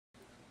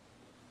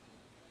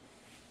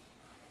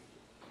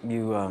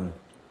You,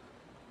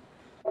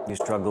 you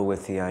struggle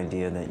with the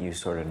idea that you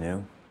sort of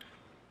knew?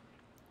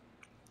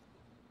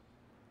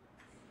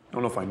 I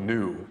don't know if I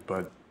knew,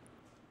 but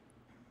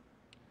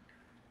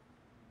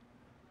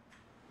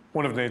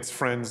one of Nate's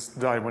friends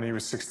died when he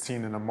was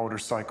 16 in a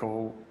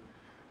motorcycle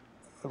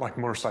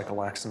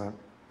accident.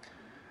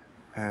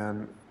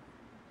 And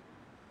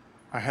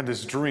I had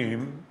this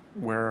dream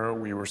where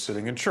we were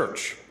sitting in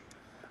church.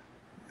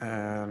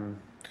 And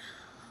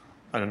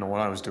I didn't know what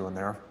I was doing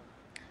there.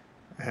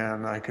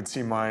 And I could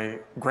see my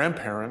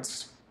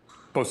grandparents,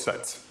 both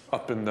sides,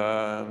 up in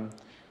the,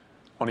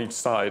 on each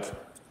side.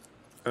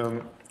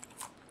 And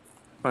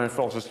I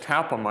felt this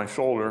tap on my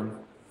shoulder.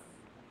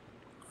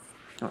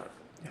 I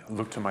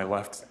looked to my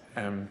left,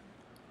 and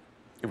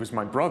it was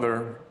my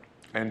brother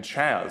and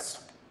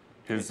Chaz.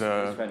 His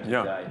friend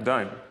died.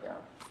 Yeah.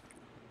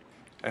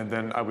 And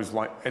then I was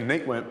like, and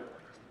Nate went,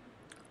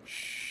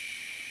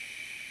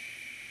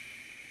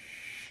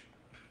 shh,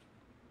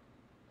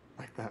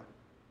 like that.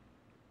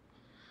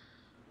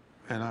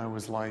 And I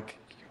was like,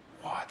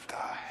 what the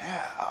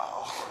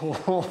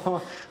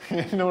hell?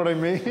 You know what I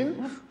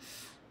mean?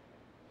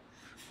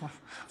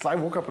 So I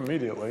woke up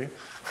immediately.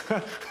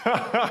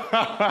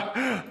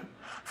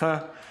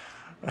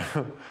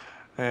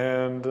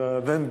 And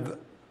then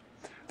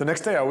the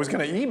next day I was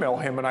going to email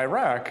him in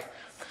Iraq,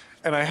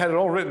 and I had it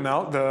all written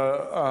out,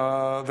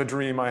 the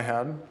dream I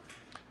had,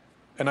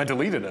 and I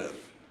deleted it,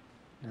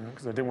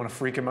 because I didn't want to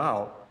freak him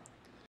out.